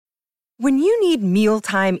When you need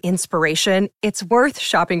mealtime inspiration, it's worth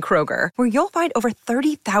shopping Kroger, where you'll find over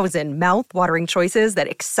 30,000 mouth-watering choices that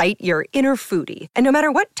excite your inner foodie. And no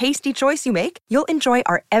matter what tasty choice you make, you'll enjoy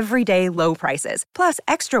our everyday low prices, plus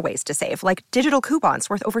extra ways to save, like digital coupons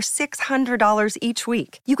worth over $600 each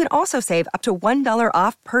week. You can also save up to $1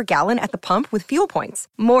 off per gallon at the pump with fuel points.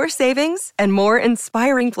 More savings and more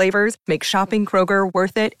inspiring flavors make shopping Kroger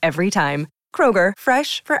worth it every time. Kroger,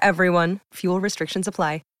 fresh for everyone. Fuel restrictions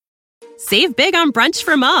apply. Save big on brunch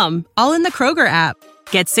for mom, all in the Kroger app.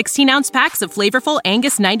 Get 16-ounce packs of flavorful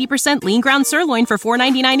Angus 90% lean ground sirloin for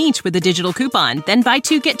 $4.99 each with a digital coupon. Then buy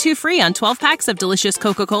 2, get 2 free on 12 packs of delicious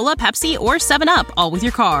Coca-Cola, Pepsi, or 7-Up, all with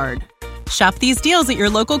your card. Shop these deals at your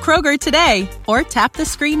local Kroger today, or tap the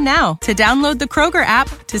screen now to download the Kroger app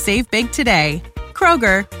to save big today.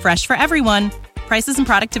 Kroger, fresh for everyone. Prices and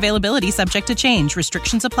product availability subject to change.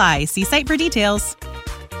 Restrictions apply. See site for details.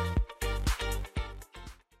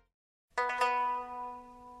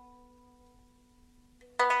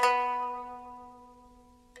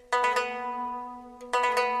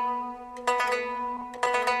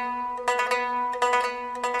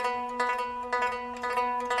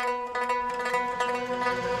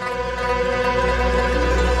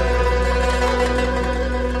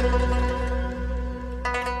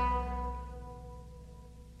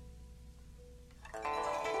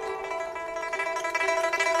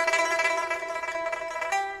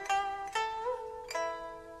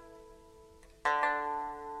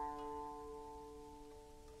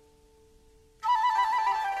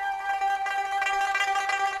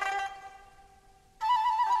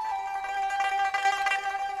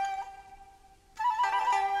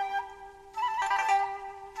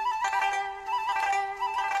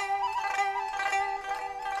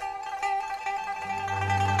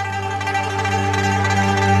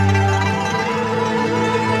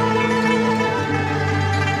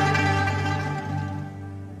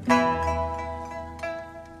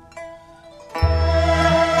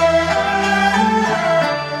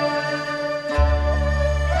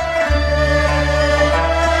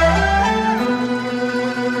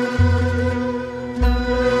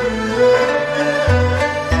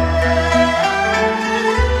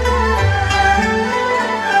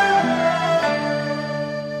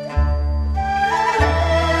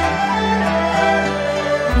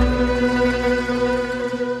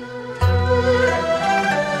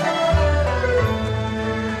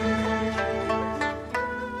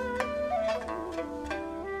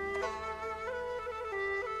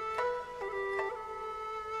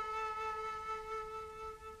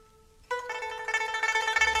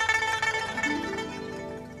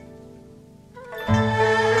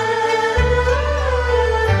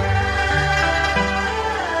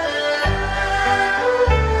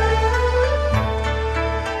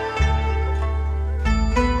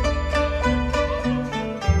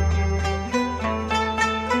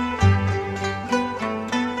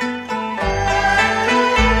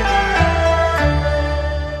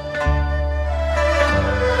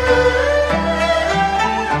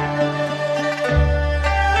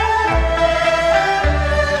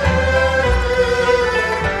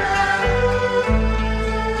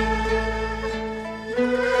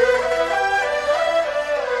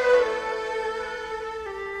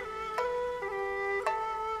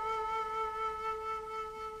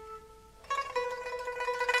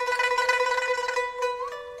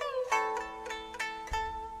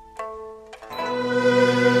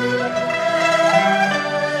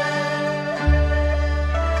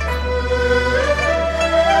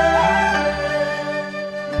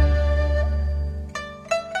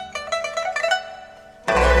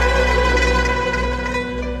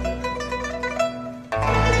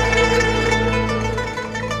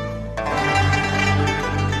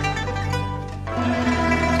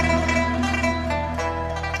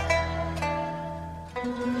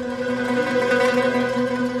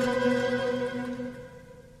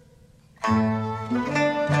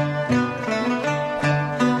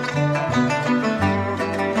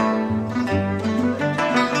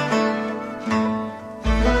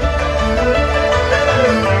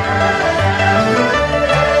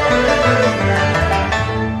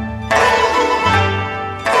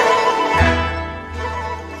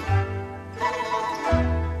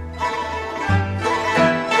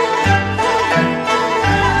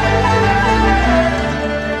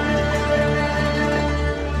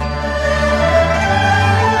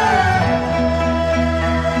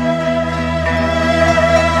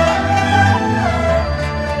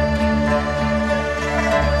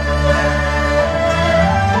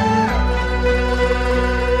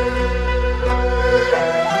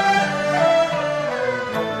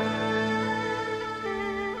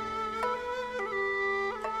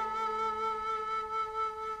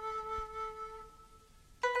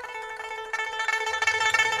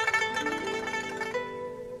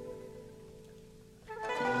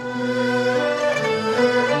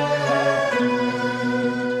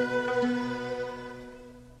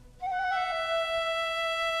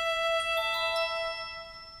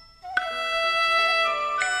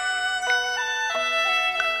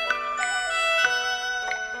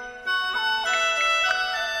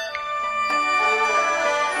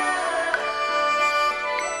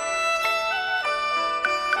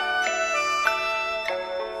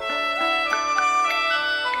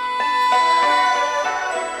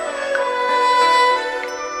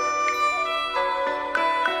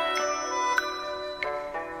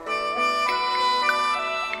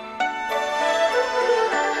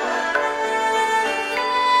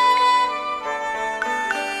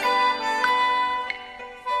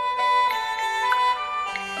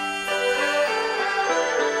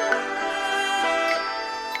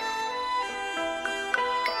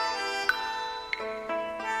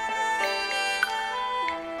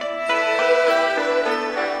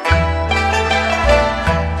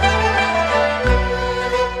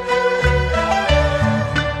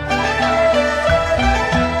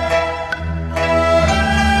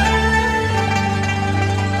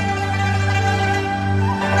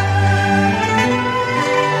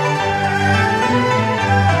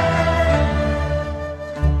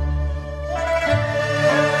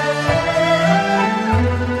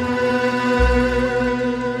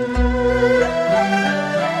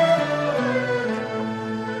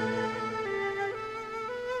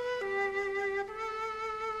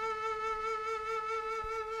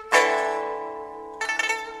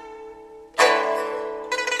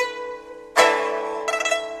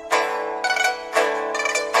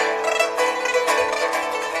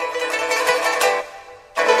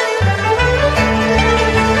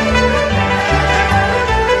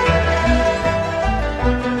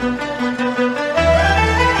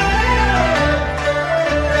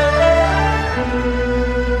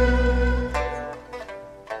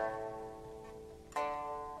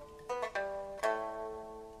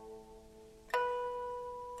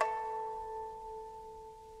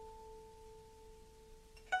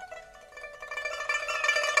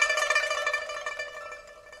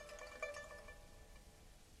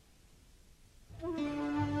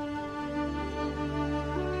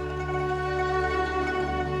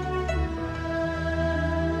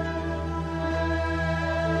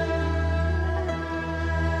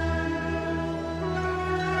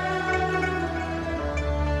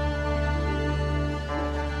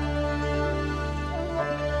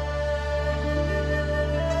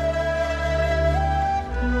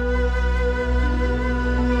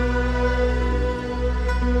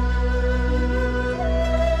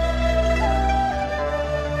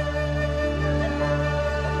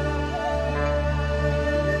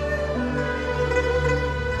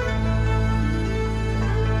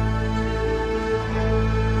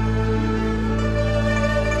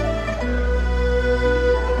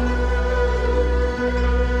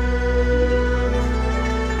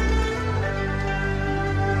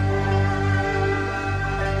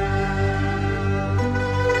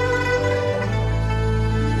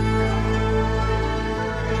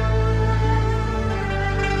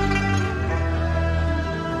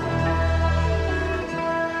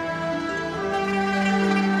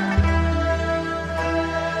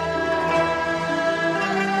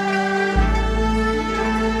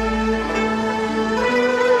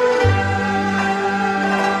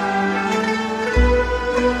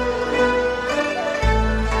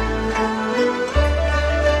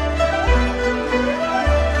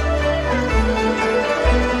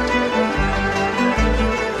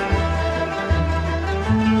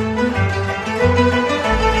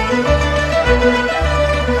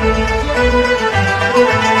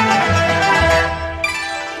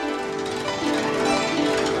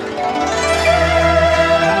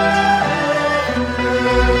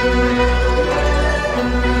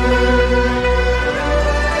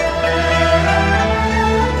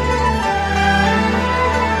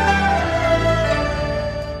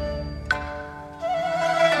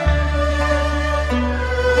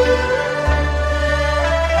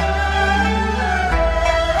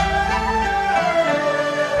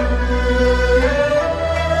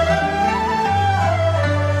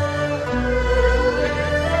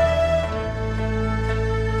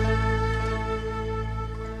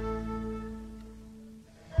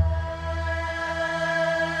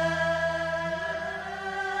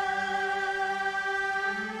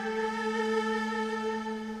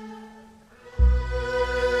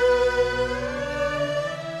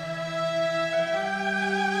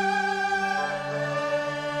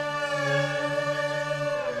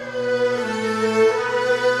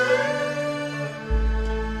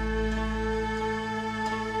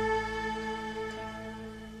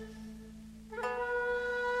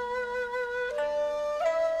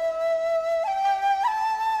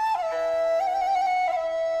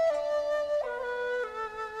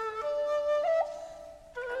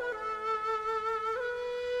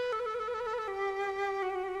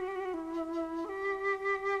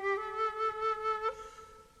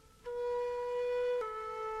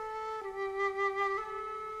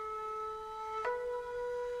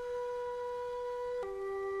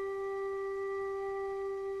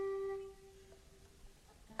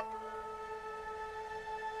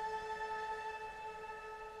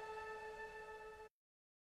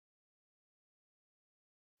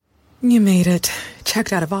 You made it.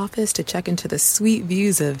 Checked out of office to check into the sweet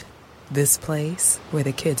views of this place where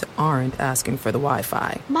the kids aren't asking for the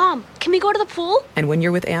Wi-Fi. Mom, can we go to the pool? And when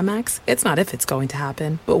you're with Amex, it's not if it's going to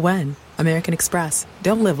happen, but when. American Express.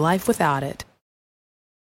 Don't live life without it.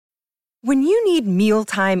 When you need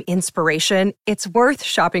mealtime inspiration, it's worth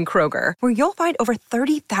shopping Kroger, where you'll find over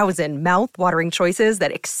 30,000 mouth-watering choices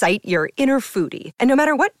that excite your inner foodie. And no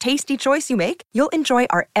matter what tasty choice you make, you'll enjoy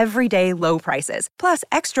our everyday low prices, plus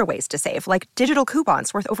extra ways to save, like digital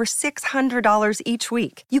coupons worth over $600 each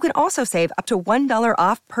week. You can also save up to $1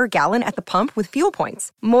 off per gallon at the pump with fuel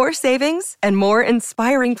points. More savings and more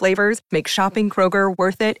inspiring flavors make shopping Kroger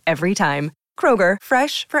worth it every time. Kroger,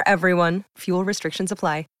 fresh for everyone. Fuel restrictions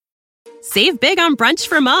apply. Save big on brunch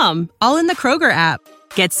for mom, all in the Kroger app.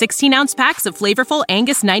 Get 16-ounce packs of flavorful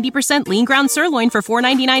Angus 90% lean ground sirloin for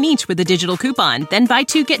 $4.99 each with a digital coupon. Then buy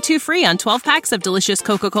 2, get 2 free on 12 packs of delicious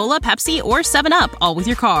Coca-Cola, Pepsi, or 7-Up, all with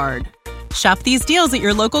your card. Shop these deals at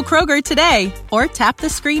your local Kroger today, or tap the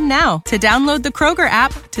screen now to download the Kroger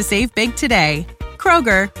app to save big today.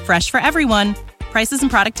 Kroger, fresh for everyone. Prices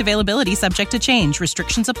and product availability subject to change.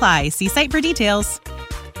 Restrictions apply. See site for details.